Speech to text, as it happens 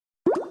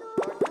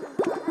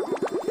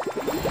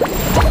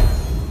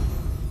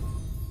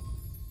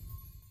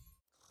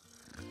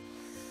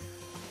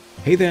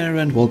Hey there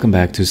and welcome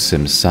back to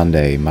Sims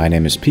Sunday. My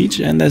name is Peach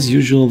and as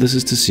usual this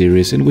is the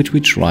series in which we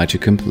try to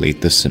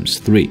complete The Sims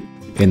 3.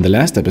 In the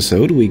last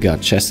episode we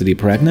got Chastity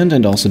pregnant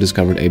and also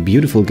discovered a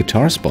beautiful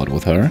guitar spot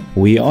with her.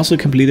 We also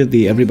completed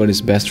the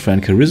Everybody's Best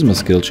Friend Charisma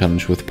skill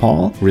challenge with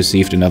Paul,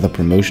 received another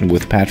promotion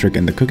with Patrick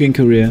in the cooking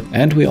career,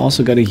 and we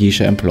also got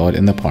Ayesha employed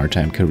in the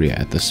part-time career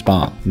at the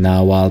spa.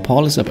 Now while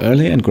Paul is up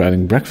early and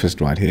grabbing breakfast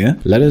right here,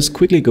 let us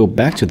quickly go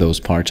back to those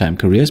part-time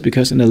careers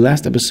because in the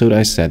last episode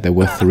I said there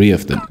were 3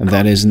 of them.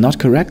 That is not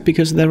correct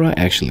because there are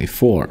actually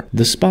 4.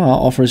 The spa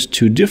offers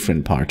 2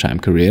 different part-time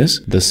careers,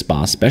 the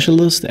spa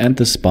specialist and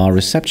the spa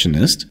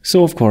receptionist.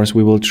 So of course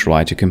we will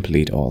try to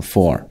complete all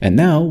 4. And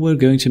now we're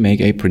going to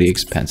make a pretty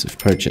expensive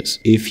purchase.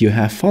 If you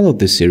have followed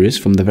this series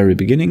from the very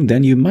beginning,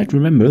 then you might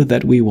remember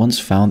that we once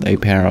found a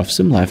pair of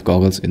SimLife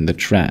goggles in the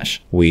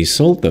trash. We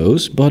sold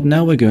those, but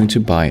now we're going to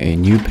buy a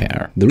new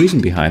pair. The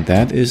reason behind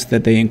that is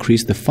that they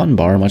increase the fun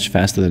bar much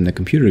faster than the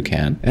computer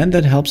can, and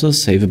that helps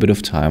us save a bit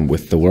of time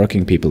with the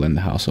working people in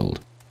the household.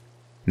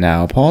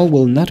 Now, Paul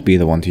will not be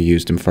the one to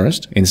use them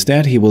first.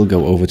 Instead, he will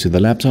go over to the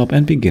laptop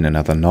and begin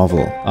another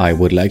novel. I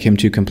would like him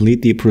to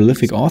complete the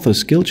Prolific Author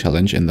skill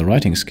challenge in the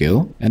writing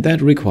skill, and that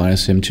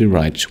requires him to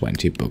write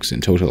 20 books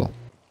in total.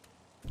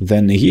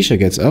 Then Ayesha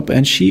gets up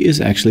and she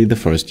is actually the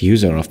first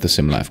user of the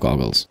SimLife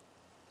goggles.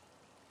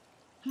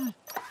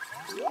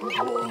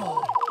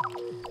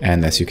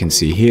 And as you can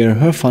see here,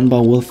 her fun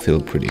bar will fill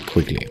pretty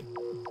quickly.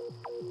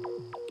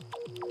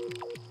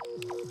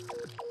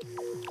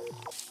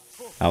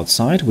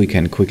 Outside, we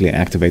can quickly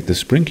activate the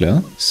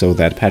sprinkler, so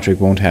that Patrick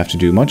won't have to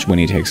do much when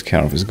he takes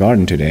care of his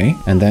garden today.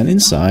 And then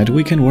inside,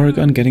 we can work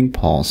on getting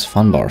Paul's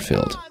fun bar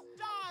filled.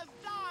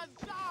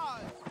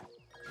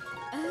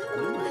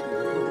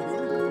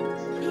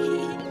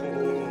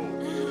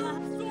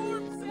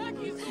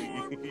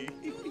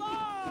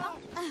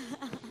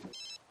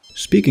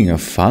 Speaking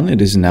of fun,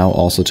 it is now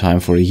also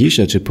time for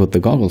Ayesha to put the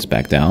goggles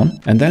back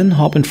down, and then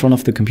hop in front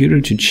of the computer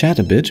to chat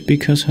a bit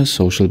because her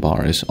social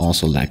bar is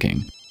also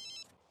lacking.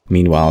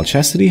 Meanwhile,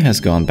 Chastity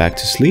has gone back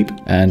to sleep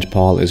and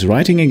Paul is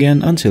writing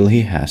again until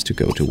he has to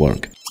go to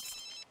work.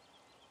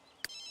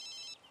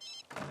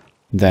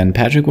 Then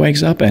Patrick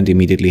wakes up and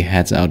immediately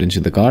heads out into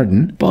the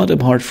garden, but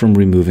apart from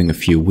removing a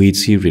few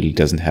weeds, he really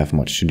doesn't have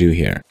much to do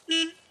here.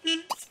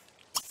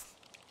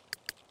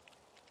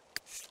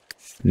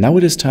 Now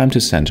it is time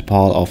to send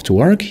Paul off to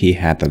work. He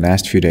had the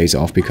last few days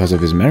off because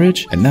of his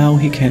marriage and now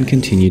he can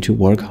continue to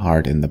work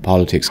hard in the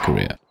politics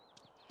career.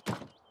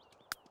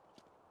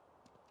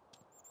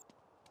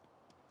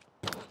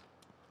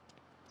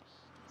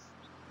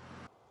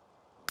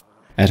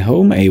 At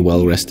home, a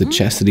well-rested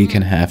Chastity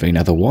can have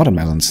another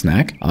watermelon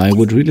snack. I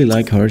would really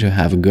like her to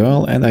have a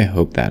girl and I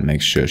hope that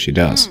makes sure she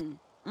does.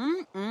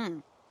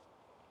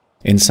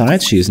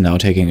 Inside, she is now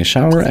taking a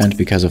shower and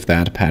because of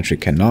that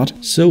Patrick cannot,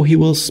 so he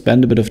will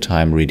spend a bit of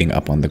time reading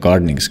up on the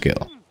gardening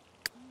skill.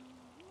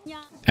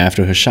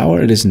 After her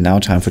shower, it is now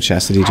time for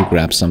Chastity to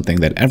grab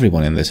something that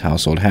everyone in this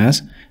household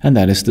has, and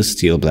that is the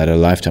Steel Bladder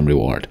Lifetime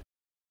Reward.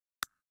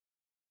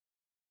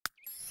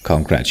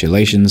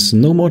 Congratulations,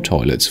 no more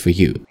toilets for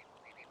you.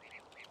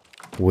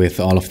 With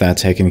all of that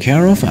taken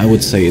care of, I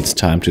would say it's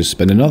time to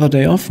spend another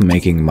day off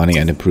making money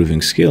and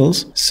improving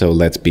skills, so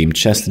let's beam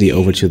Chastity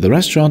over to the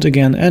restaurant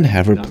again and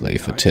have her play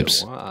for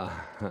tips.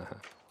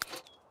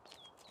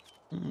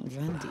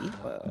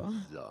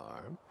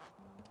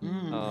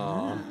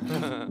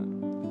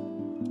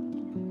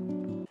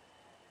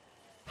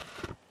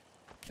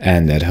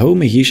 And at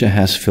home, Ayesha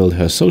has filled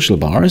her social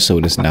bar, so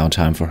it is now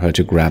time for her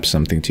to grab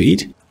something to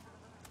eat.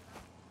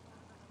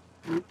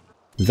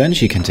 Then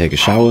she can take a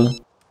shower.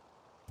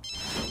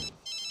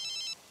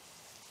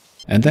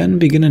 And then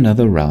begin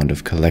another round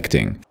of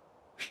collecting.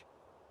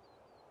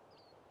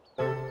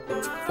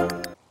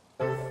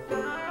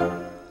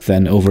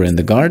 Then over in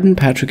the garden,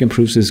 Patrick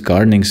improves his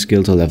gardening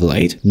skill to level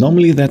 8.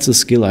 Normally that's a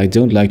skill I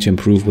don't like to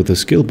improve with a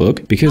skill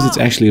book, because it's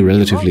actually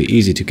relatively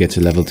easy to get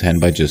to level 10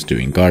 by just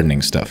doing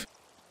gardening stuff.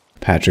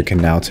 Patrick can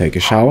now take a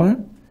shower,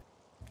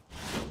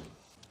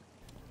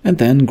 and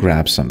then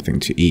grab something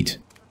to eat.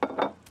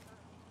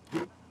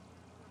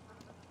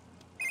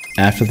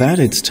 After that,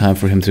 it's time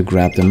for him to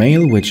grab the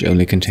mail, which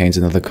only contains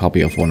another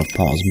copy of one of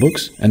Paul's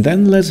books, and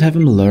then let's have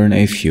him learn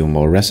a few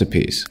more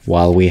recipes.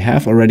 While we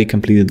have already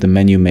completed the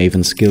Menu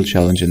Maven skill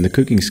challenge in the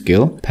cooking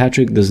skill,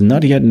 Patrick does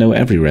not yet know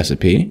every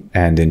recipe,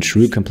 and in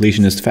true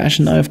completionist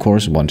fashion, I of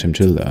course want him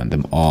to learn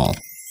them all.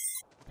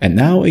 And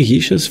now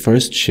Ayesha's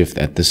first shift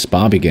at the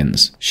spa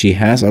begins. She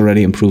has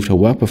already improved her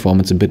work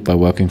performance a bit by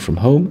working from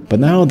home, but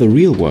now the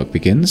real work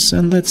begins,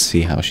 and let's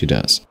see how she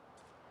does.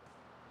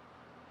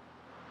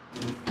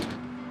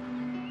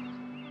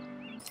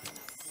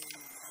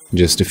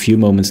 Just a few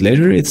moments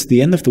later, it's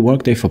the end of the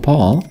workday for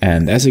Paul,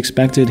 and as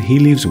expected, he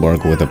leaves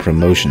work with a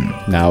promotion.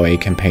 Now a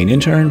campaign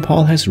intern,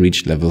 Paul has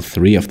reached level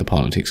 3 of the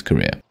politics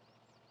career.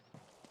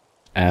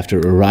 After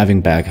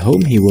arriving back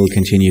home, he will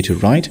continue to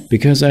write,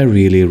 because I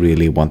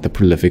really want the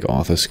Prolific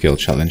Author skill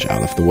challenge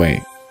out of the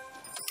way.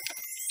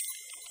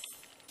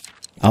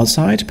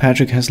 Outside,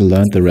 Patrick has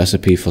learned the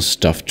recipe for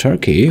stuffed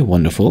turkey,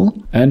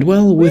 wonderful. And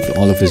well, with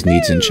all of his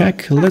needs in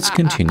check, let's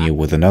continue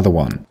with another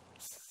one.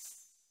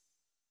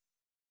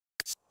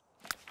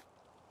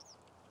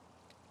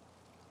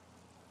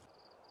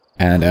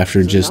 And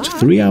after just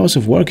 3 hours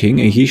of working,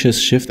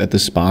 Ayesha's shift at the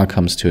spa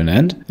comes to an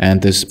end,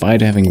 and despite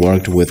having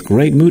worked with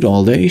great mood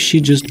all day, she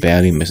just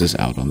barely misses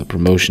out on the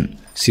promotion.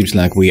 Seems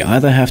like we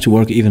either have to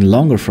work even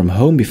longer from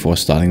home before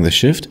starting the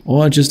shift,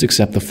 or just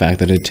accept the fact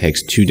that it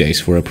takes 2 days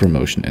for a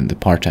promotion in the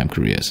part-time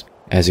careers.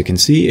 As you can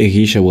see,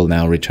 Ayesha will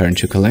now return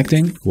to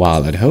collecting,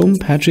 while at home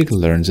Patrick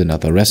learns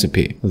another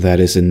recipe. That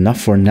is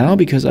enough for now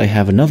because I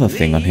have another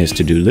thing on his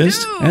to-do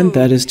list, and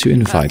that is to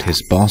invite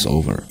his boss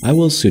over. I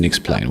will soon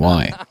explain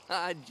why.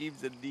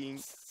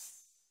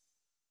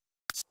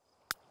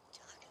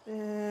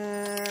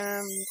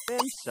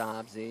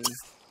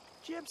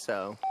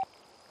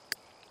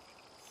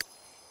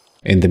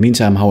 In the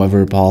meantime,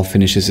 however, Paul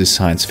finishes his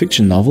science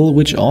fiction novel,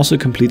 which also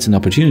completes an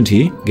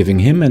opportunity, giving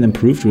him an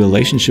improved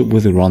relationship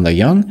with Rhonda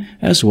Young,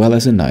 as well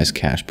as a nice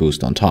cash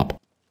boost on top.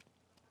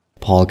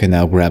 Paul can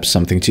now grab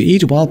something to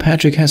eat, while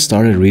Patrick has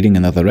started reading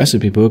another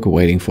recipe book,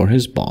 waiting for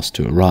his boss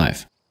to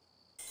arrive.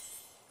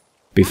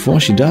 Before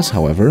she does,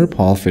 however,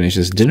 Paul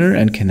finishes dinner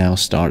and can now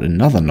start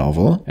another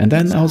novel, and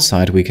then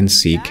outside we can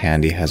see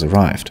Candy has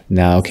arrived.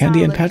 Now,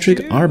 Candy and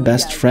Patrick are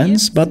best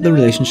friends, but the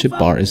relationship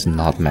bar is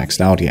not maxed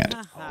out yet.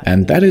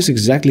 And that is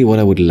exactly what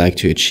I would like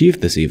to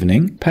achieve this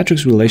evening.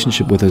 Patrick's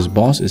relationship with his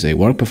boss is a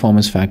work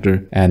performance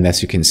factor, and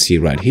as you can see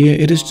right here,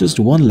 it is just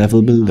one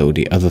level below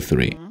the other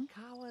three.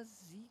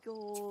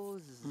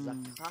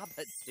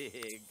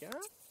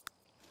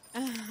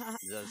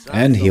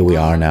 And here we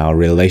are now,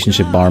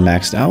 relationship bar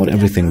maxed out,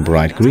 everything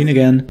bright green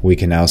again. We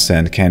can now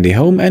send Candy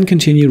home and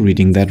continue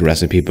reading that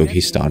recipe book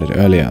he started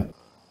earlier.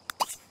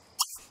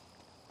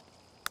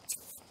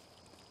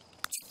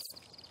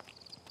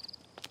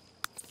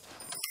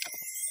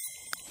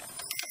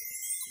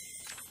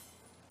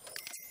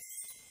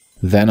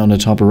 Then on the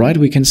top right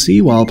we can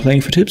see, while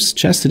playing for tips,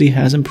 Chastity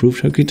has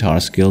improved her guitar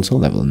skill to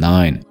level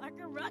 9.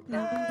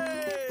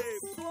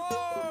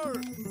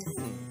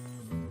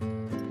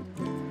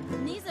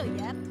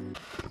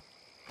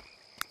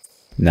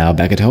 Now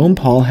back at home,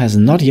 Paul has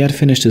not yet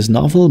finished his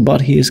novel,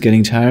 but he is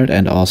getting tired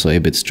and also a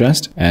bit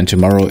stressed, and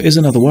tomorrow is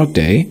another work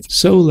day,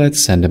 so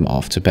let's send him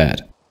off to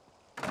bed.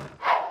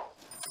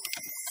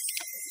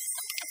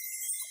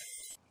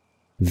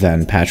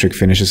 Then Patrick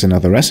finishes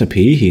another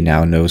recipe. He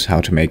now knows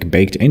how to make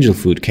baked angel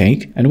food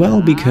cake, and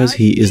well, because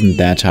he isn't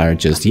that tired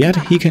just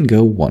yet, he can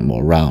go one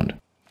more round.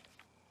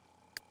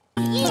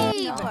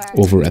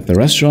 Over at the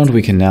restaurant,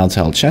 we can now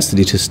tell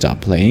Chastity to stop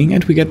playing,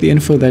 and we get the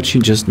info that she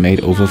just made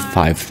over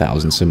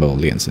 5,000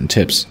 simoleons in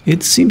tips.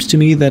 It seems to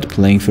me that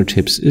playing for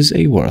tips is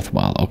a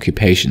worthwhile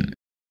occupation.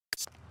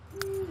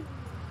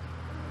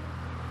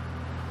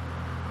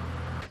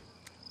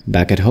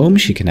 Back at home,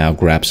 she can now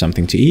grab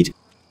something to eat,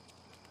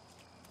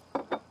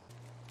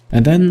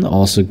 and then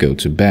also go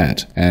to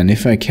bed. And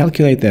if I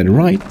calculate that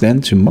right,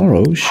 then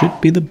tomorrow should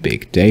be the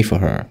big day for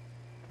her.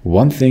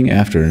 One thing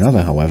after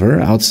another, however.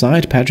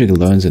 Outside, Patrick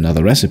learns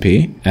another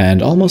recipe,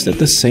 and almost at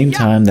the same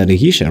time that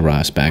Ayesha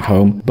arrives back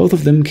home, both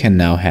of them can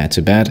now head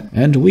to bed,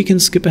 and we can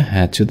skip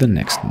ahead to the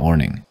next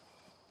morning.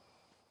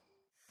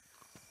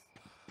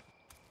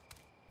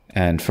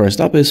 And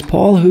first up is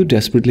Paul, who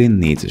desperately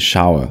needs a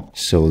shower.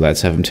 So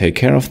let's have him take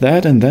care of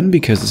that, and then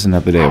because it's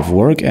another day of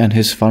work and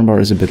his fun bar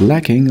is a bit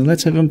lacking,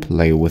 let's have him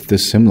play with the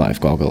Sim Life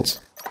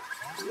goggles.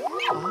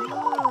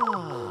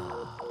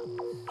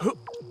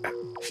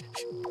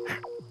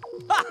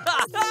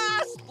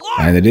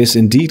 And it is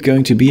indeed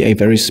going to be a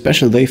very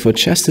special day for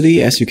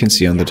Chastity. As you can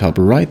see on the top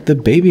right, the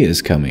baby is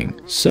coming.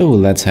 So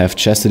let's have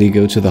Chastity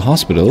go to the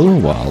hospital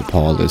while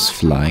Paul is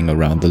flying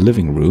around the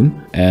living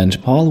room. And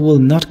Paul will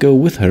not go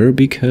with her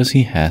because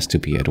he has to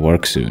be at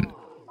work soon.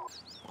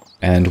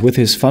 And with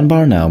his fun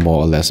bar now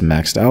more or less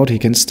maxed out, he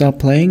can stop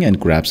playing and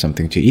grab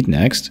something to eat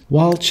next,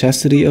 while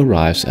Chastity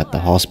arrives at the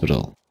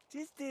hospital.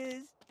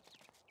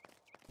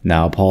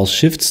 Now Paul's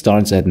shift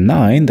starts at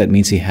 9, that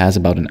means he has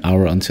about an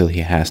hour until he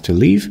has to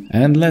leave,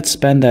 and let's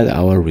spend that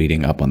hour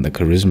reading up on the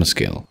charisma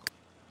skill.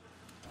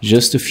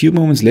 Just a few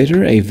moments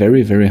later, a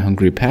very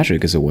hungry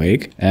Patrick is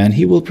awake, and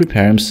he will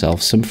prepare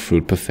himself some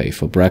fruit parfait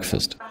for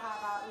breakfast.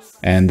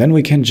 And then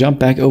we can jump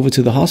back over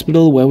to the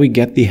hospital, where we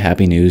get the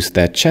happy news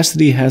that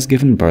Chastity has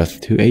given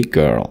birth to a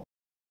girl.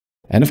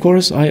 And of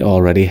course, I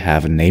already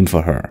have a name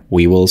for her.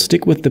 We will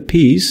stick with the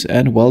P's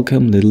and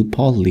welcome little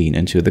Pauline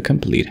into the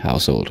complete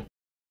household.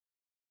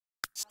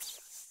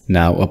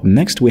 Now up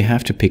next we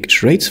have to pick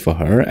traits for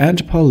her,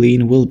 and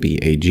Pauline will be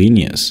a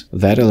genius.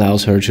 That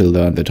allows her to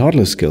learn the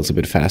toddler skills a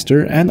bit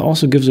faster and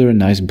also gives her a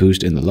nice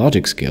boost in the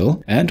logic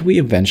skill, and we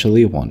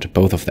eventually want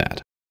both of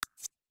that.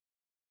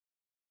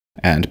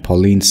 And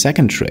Pauline's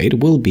second trait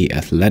will be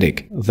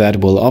athletic.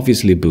 That will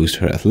obviously boost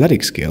her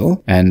athletic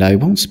skill, and I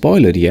won't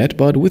spoil it yet,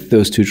 but with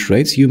those two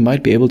traits you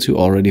might be able to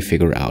already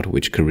figure out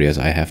which careers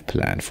I have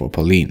planned for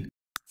Pauline.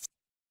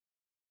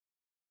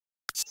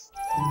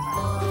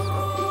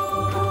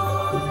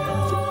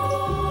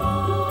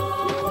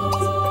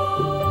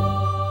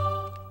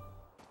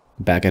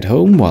 Back at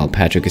home, while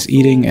Patrick is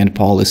eating and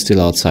Paul is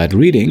still outside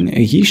reading,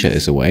 Ayesha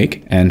is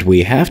awake, and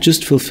we have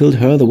just fulfilled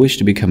her the wish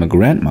to become a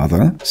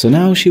grandmother, so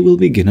now she will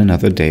begin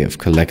another day of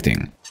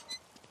collecting.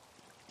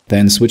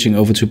 Then switching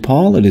over to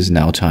Paul, it is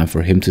now time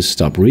for him to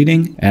stop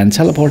reading and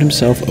teleport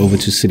himself over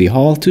to City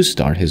Hall to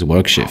start his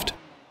work shift.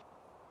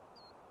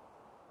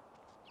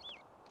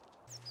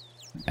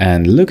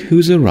 And look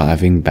who's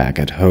arriving back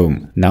at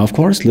home. Now of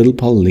course little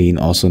Pauline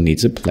also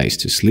needs a place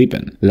to sleep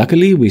in.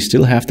 Luckily we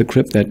still have the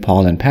crib that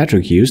Paul and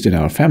Patrick used in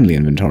our family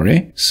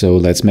inventory, so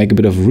let's make a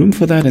bit of room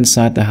for that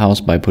inside the house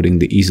by putting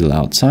the easel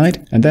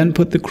outside and then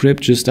put the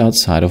crib just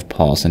outside of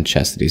Paul's and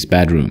Chastity's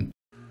bedroom.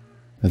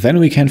 Then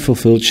we can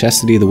fulfill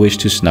Chastity the wish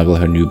to snuggle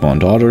her newborn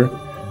daughter,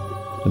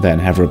 then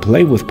have her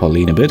play with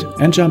Pauline a bit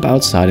and jump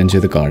outside into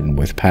the garden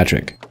with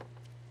Patrick.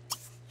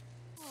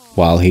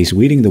 While he's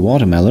weeding the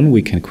watermelon,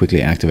 we can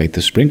quickly activate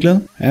the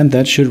sprinkler, and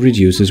that should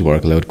reduce his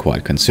workload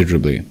quite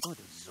considerably.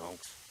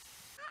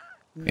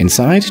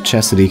 Inside,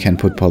 Chastity can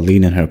put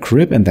Pauline in her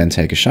crib and then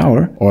take a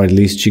shower, or at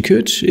least she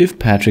could if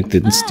Patrick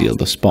didn't steal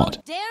the spot.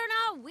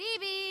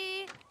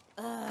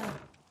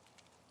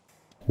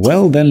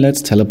 Well, then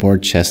let's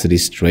teleport Chastity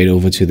straight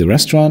over to the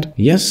restaurant.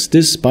 Yes,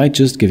 despite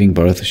just giving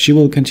birth, she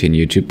will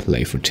continue to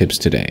play for tips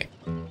today.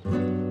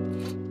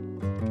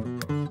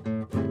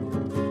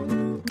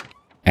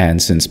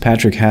 And since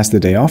Patrick has the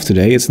day off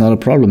today, it's not a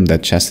problem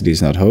that Chastity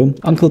is not home.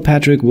 Uncle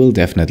Patrick will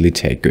definitely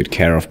take good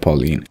care of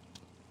Pauline.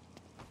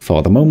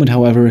 For the moment,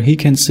 however, he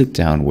can sit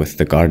down with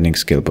the gardening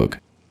skill book.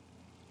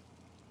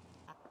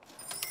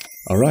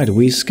 Alright,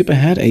 we skip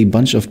ahead a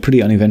bunch of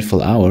pretty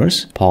uneventful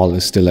hours. Paul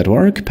is still at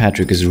work,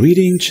 Patrick is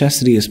reading,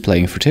 Chastity is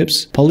playing for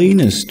tips, Pauline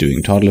is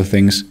doing toddler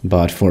things,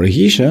 but for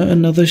Ayesha,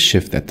 another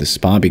shift at the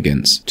spa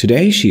begins.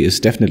 Today she is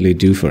definitely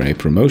due for a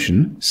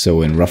promotion,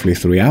 so in roughly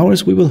 3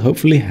 hours we will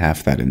hopefully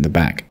have that in the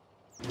bag.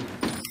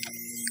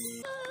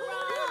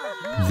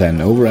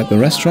 Then over at the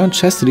restaurant,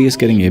 Chastity is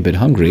getting a bit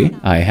hungry.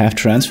 I have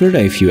transferred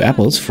a few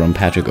apples from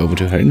Patrick over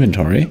to her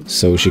inventory,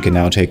 so she can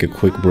now take a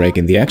quick break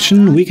in the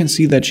action. We can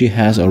see that she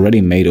has already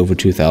made over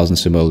 2,000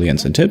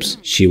 simoleons in tips.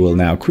 She will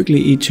now quickly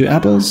eat 2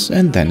 apples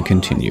and then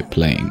continue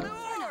playing.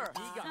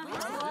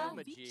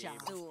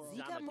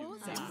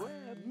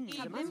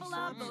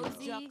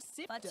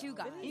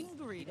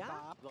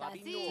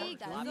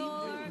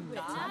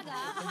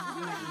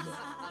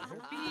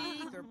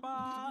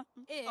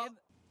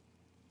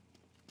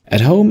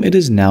 At home, it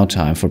is now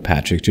time for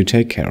Patrick to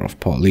take care of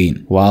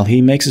Pauline. While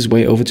he makes his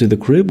way over to the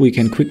crib, we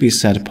can quickly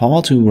set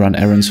Paul to run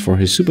errands for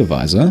his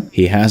supervisor.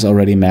 He has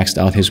already maxed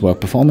out his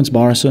work performance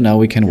bar, so now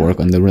we can work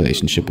on the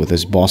relationship with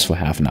his boss for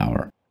half an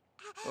hour.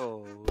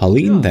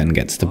 Pauline then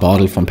gets the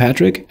bottle from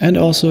Patrick and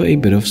also a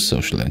bit of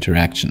social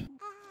interaction.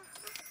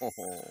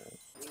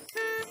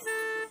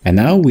 And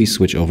now we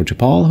switch over to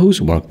Paul,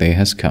 whose workday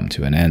has come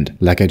to an end.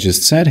 Like I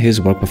just said, his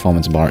work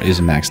performance bar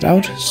is maxed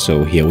out,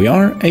 so here we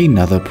are,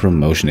 another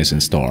promotion is in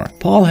store.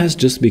 Paul has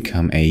just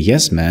become a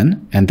yes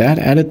man, and that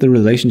added the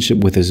relationship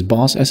with his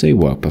boss as a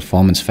work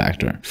performance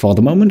factor. For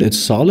the moment it's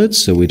solid,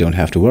 so we don't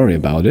have to worry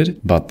about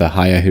it, but the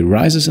higher he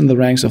rises in the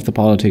ranks of the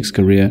politics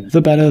career, the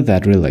better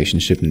that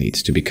relationship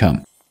needs to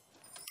become.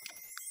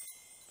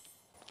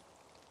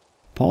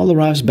 Paul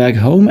arrives back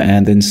home,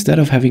 and instead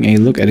of having a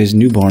look at his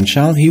newborn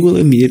child, he will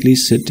immediately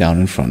sit down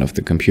in front of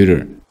the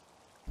computer.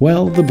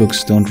 Well, the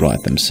books don't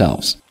write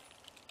themselves.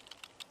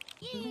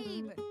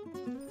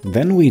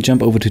 Then we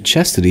jump over to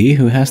Chastity,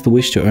 who has the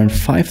wish to earn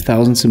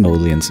 5,000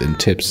 simoleons in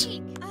tips.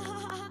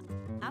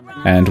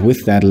 And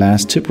with that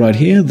last tip right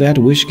here, that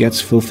wish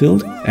gets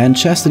fulfilled, and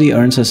Chastity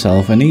earns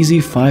herself an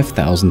easy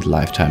 5,000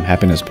 lifetime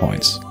happiness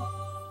points.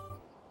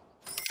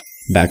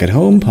 Back at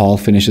home, Paul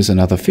finishes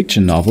another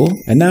fiction novel,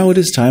 and now it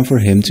is time for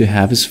him to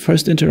have his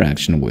first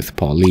interaction with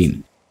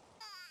Pauline.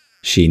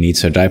 She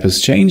needs her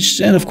diapers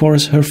changed, and of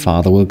course her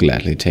father will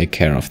gladly take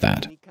care of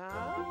that.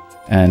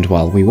 And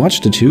while we watch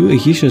the two,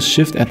 Ayesha's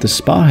shift at the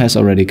spa has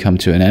already come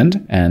to an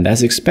end, and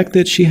as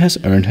expected she has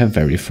earned her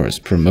very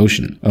first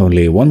promotion.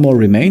 Only one more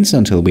remains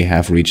until we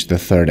have reached the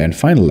third and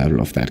final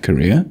level of that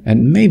career,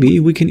 and maybe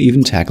we can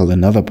even tackle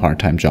another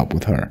part-time job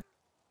with her.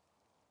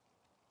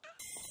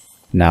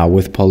 Now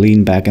with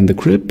Pauline back in the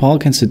crib, Paul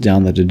can sit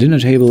down at the dinner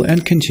table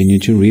and continue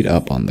to read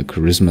up on the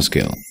charisma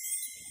skill.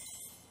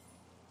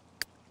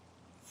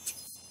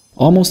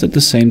 Almost at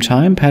the same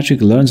time,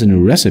 Patrick learns a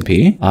new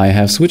recipe. I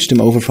have switched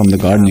him over from the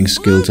gardening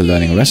skill to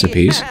learning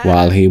recipes.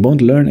 While he won't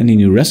learn any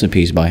new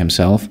recipes by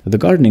himself, the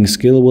gardening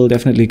skill will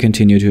definitely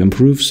continue to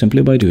improve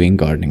simply by doing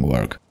gardening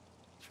work.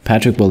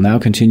 Patrick will now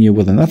continue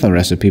with another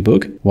recipe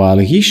book,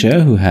 while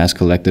Ayesha, who has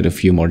collected a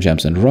few more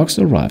gems and rocks,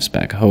 arrives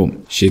back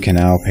home. She can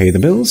now pay the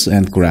bills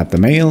and grab the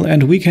mail,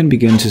 and we can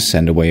begin to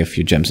send away a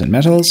few gems and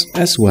metals,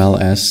 as well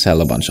as sell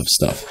a bunch of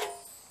stuff.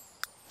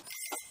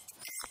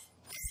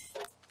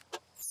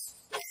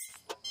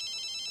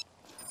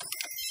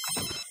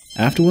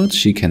 Afterwards,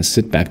 she can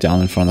sit back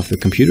down in front of the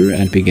computer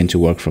and begin to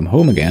work from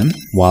home again.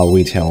 While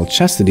we tell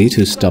Chastity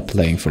to stop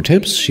playing for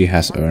tips, she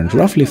has earned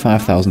roughly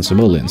 5,000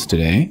 simoleons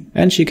today,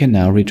 and she can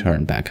now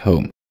return back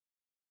home.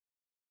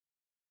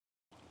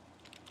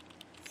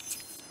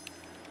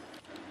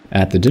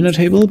 At the dinner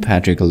table,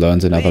 Patrick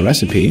learns another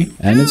recipe,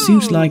 and it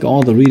seems like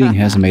all the reading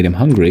has made him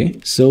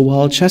hungry, so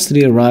while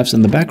Chastity arrives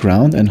in the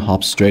background and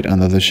hops straight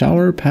under the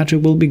shower,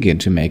 Patrick will begin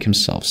to make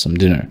himself some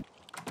dinner.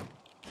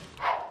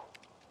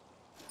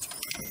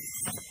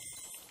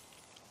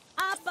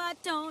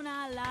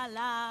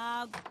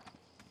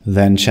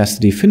 Then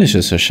Chastity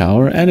finishes her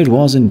shower, and it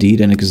was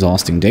indeed an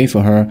exhausting day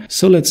for her,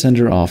 so let's send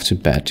her off to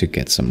bed to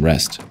get some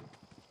rest.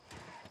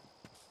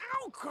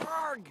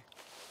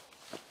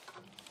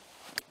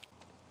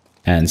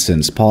 And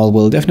since Paul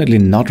will definitely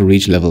not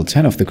reach level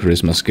 10 of the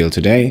charisma skill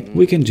today,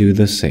 we can do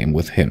the same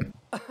with him.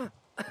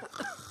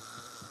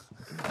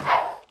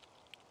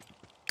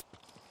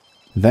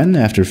 Then,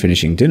 after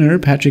finishing dinner,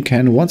 Patrick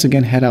can once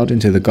again head out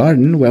into the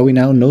garden, where we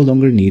now no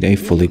longer need a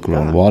fully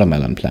grown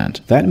watermelon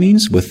plant. That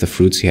means, with the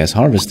fruits he has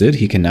harvested,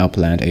 he can now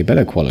plant a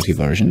better quality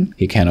version.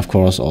 He can of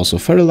course also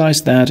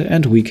fertilize that,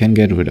 and we can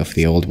get rid of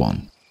the old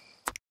one.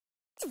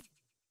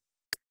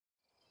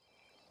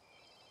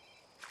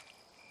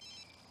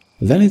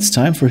 Then it's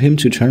time for him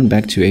to turn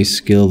back to a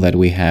skill that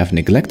we have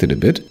neglected a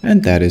bit,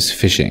 and that is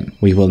fishing.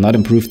 We will not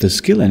improve the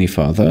skill any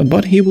further,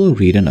 but he will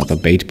read another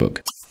bait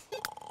book.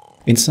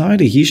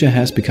 Inside, Ayesha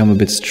has become a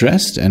bit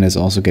stressed and is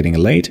also getting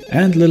late,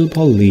 and little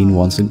Pauline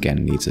once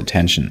again needs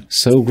attention.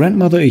 So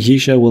grandmother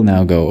Ayesha will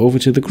now go over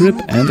to the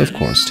crib and of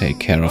course take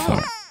care of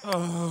her.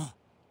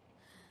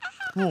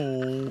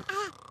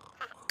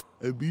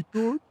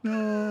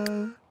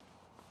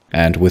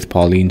 And with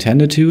Pauline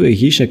tended to,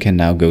 Ayesha can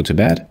now go to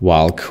bed,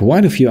 while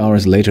quite a few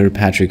hours later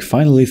Patrick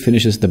finally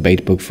finishes the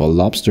bait book for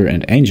lobster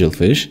and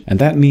angelfish, and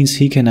that means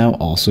he can now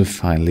also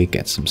finally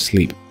get some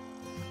sleep.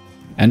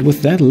 And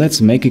with that,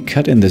 let's make a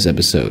cut in this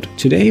episode.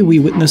 Today we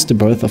witnessed the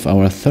birth of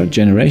our third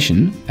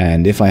generation,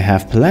 and if I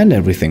have planned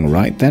everything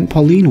right, then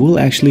Pauline will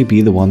actually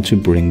be the one to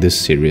bring this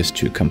series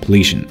to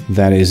completion.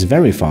 That is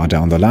very far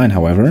down the line,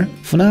 however.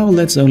 For now,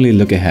 let's only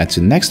look ahead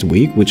to next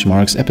week, which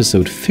marks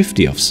episode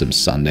 50 of Sims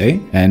Sunday,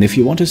 and if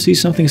you want to see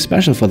something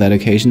special for that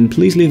occasion,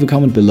 please leave a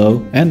comment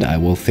below and I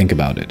will think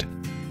about it.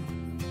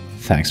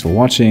 Thanks for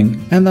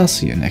watching, and I'll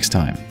see you next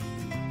time.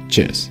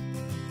 Cheers!